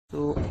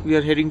So we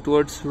are heading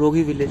towards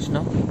Roghi village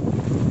now.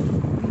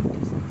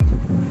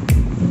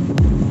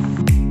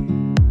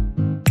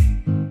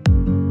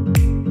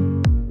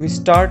 We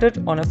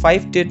started on a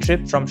 5-day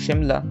trip from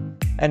Shimla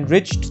and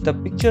reached the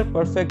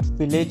picture-perfect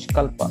village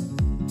Kalpa.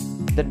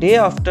 The day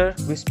after,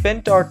 we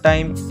spent our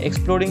time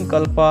exploring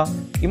Kalpa,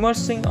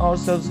 immersing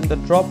ourselves in the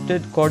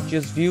drop-dead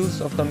gorgeous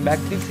views of the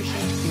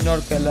magnificent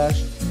Kinnaur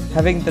Kailash,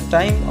 having the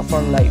time of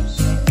our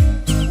lives.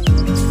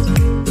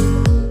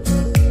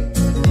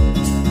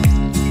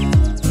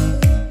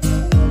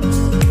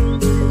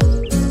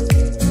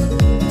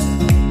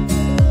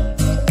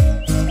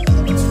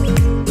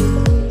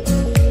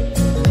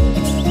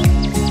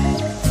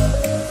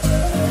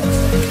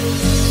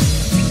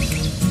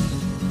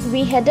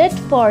 We headed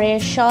for a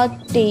short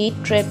day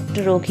trip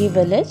to Roghi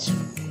village.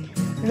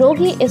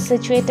 Roghi is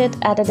situated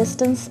at a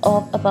distance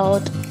of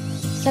about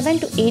 7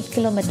 to 8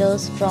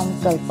 kilometers from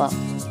Kalpa.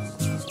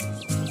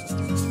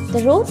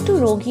 The road to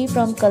Roghi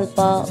from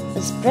Kalpa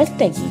is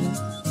breathtaking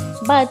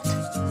but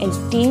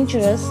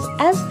dangerous,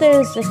 as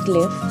there is a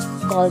cliff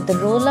called the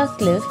Rolla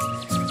Cliff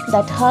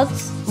that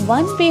hugs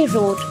one-way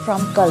road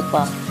from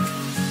Kalpa.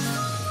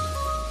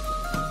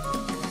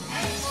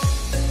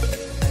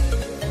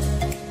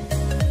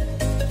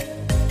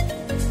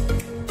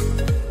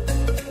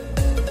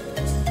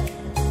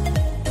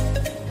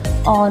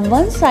 On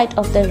one side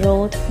of the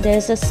road, there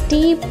is a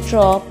steep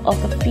drop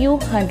of a few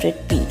hundred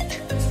feet.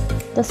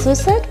 The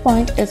suicide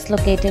point is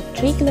located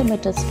 3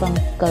 kilometers from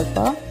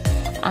Kalpa,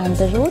 and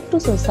the road to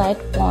suicide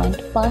point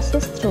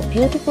passes through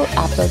beautiful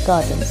apple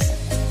gardens.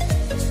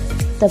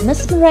 The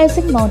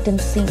mesmerizing mountain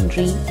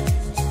scenery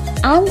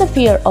and the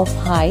fear of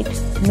height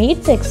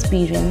made the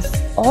experience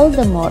all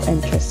the more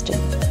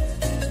interesting.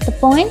 The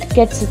point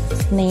gets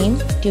its name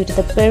due to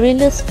the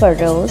perilous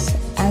furrows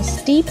and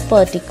steep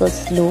vertical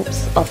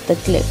slopes of the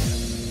cliff.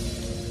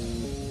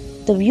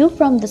 The view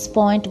from this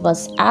point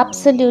was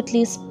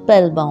absolutely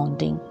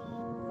spellbinding.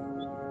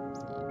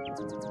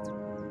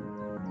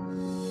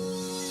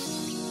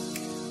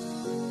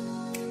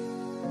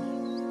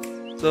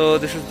 So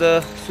this is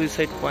the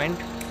suicide point,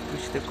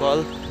 which they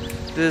call.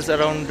 This is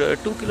around 2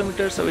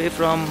 kilometers away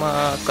from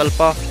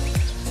Kalpa.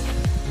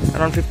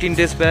 Around 15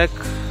 days back,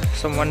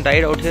 someone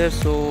died out here,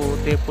 so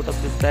they put up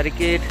this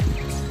barricade.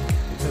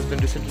 This has been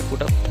recently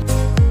put up.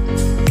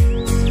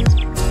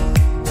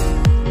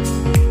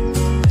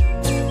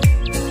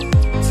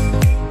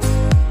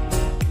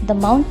 The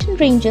mountain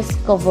range is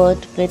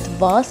covered with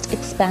vast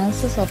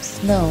expanses of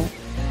snow,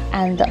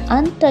 and the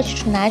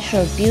untouched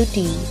natural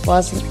beauty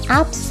was an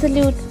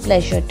absolute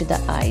pleasure to the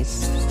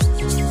eyes.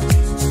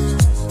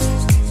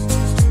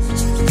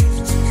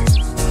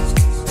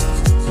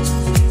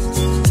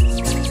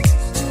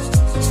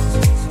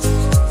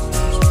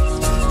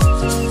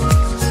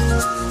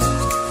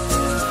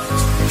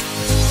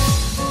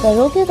 The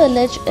Roghi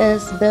village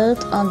is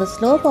built on the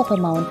slope of a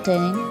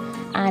mountain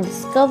and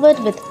is covered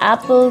with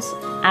apples,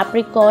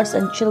 apricots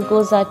and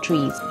chilgoza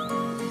trees.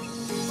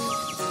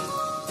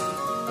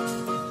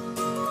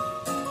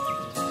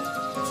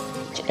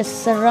 It is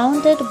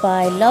surrounded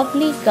by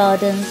lovely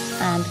gardens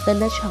and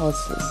village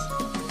houses.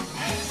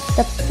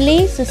 The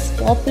place is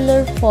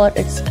popular for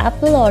its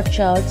apple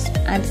orchards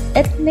and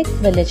ethnic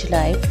village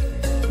life,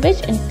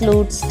 which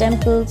includes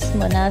temples,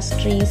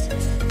 monasteries,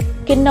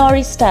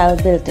 Kinnauri style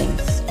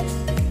buildings.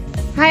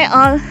 Hi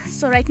all,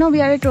 so right now we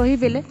are at Roghi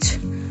village,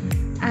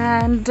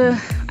 and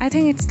I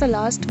think it's the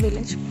last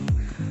village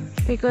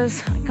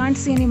because I can't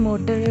see any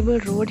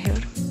motorable road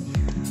here.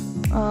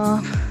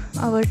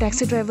 Our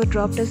taxi driver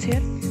dropped us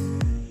here,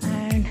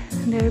 and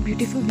there are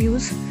beautiful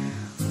views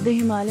of the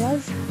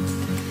Himalayas.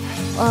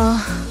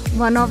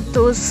 One of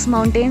those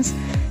mountains,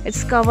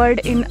 it's covered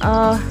in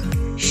a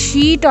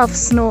sheet of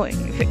snow,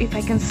 if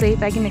I can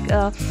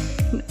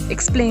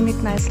explain it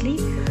nicely.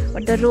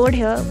 But the road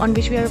here on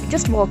which we are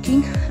just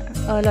walking,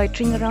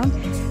 loitering around,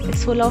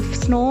 it's full of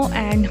snow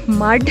and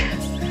mud.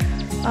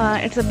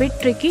 It's a bit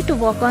tricky to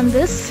walk on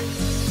this,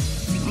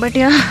 but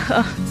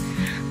yeah,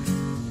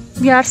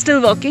 we are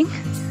still walking.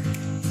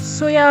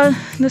 So yeah,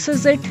 this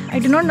is it. I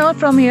do not know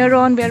from here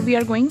on where we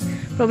are going.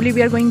 Probably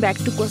we are going back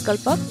to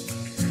Kalpa,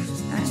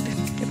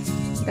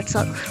 and that's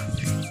all.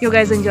 You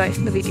guys enjoy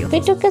the video. We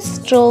took a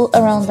stroll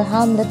around the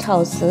hamlet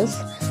houses,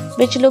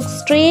 which look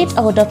straight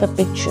out of a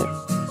picture.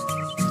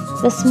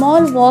 The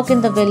small walk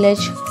in the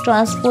village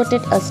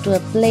transported us to a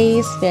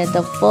place where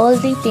the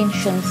worldly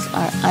tensions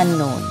are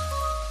unknown.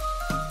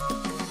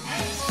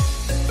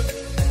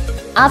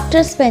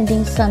 After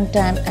spending some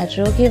time at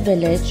Roghi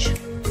village,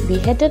 we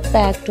headed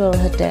back to our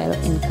hotel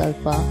in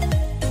Kalpa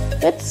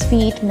with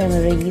sweet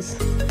memories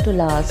to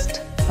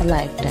last a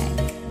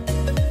lifetime.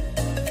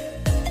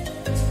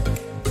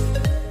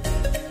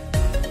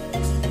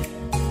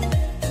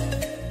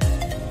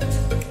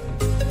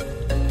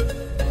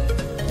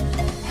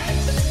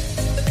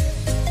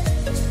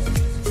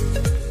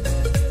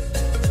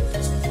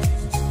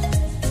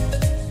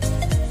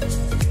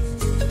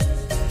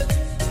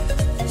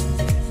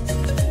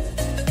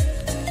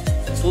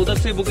 तो उधर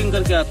से booking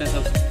करके आते हैं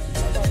सब।